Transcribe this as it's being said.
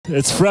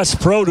It's Fresh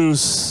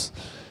Produce.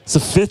 It's the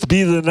 5th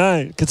beat of the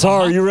night.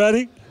 Katarra, are you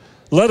ready?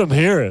 Let them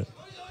hear it.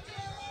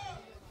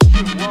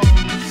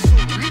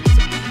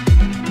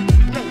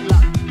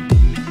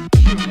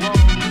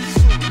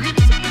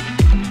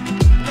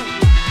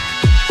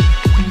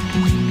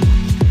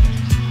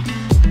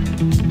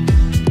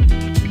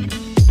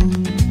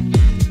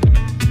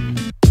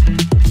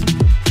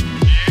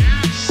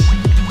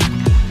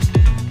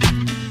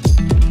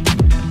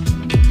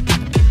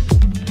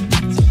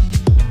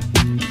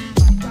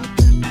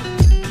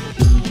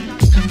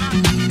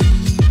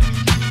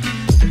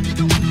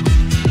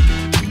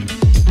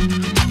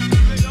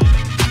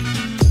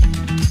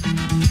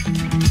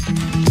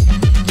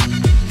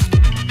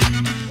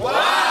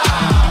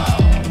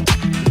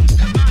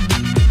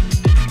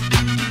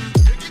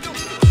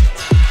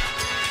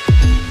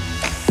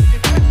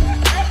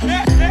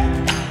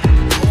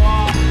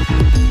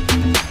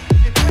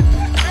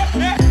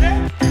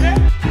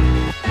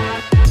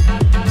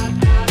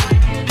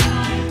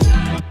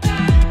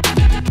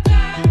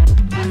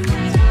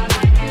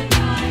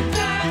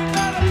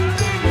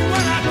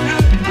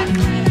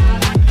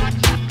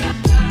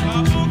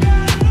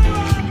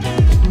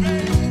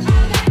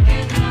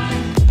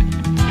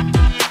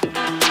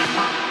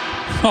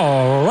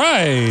 All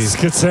right. It's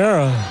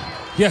Katarra.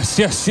 Yes,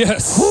 yes,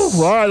 yes.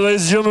 Whew. All right,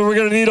 ladies and gentlemen, we're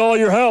going to need all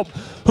your help.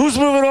 Who's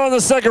moving on to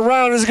the second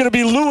round? Is going to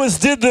be Louis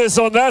Did This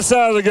on that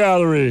side of the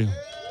gallery.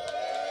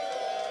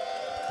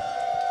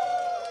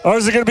 Or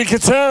is it going to be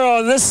Katarra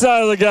on this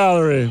side of the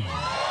gallery?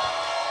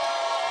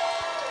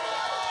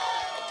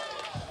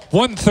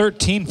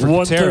 113 for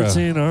Katarra.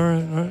 113, all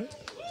right, all right.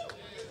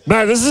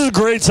 Man, this is a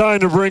great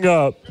time to bring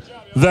up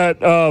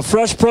that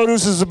Fresh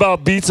Produce is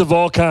about beats of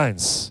all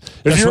kinds.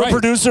 If you're a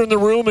producer in the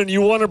room and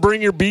you want to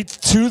bring your beats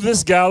to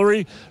this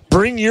gallery,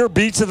 bring your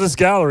beat to this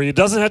gallery. It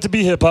doesn't have to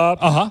be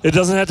hip-hop. It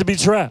doesn't have to be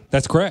trap.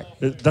 That's correct.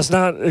 That's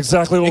not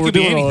exactly what we're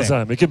doing all the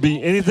time. It could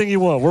be anything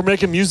you want. We're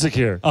making music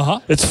here.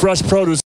 It's Fresh Produce.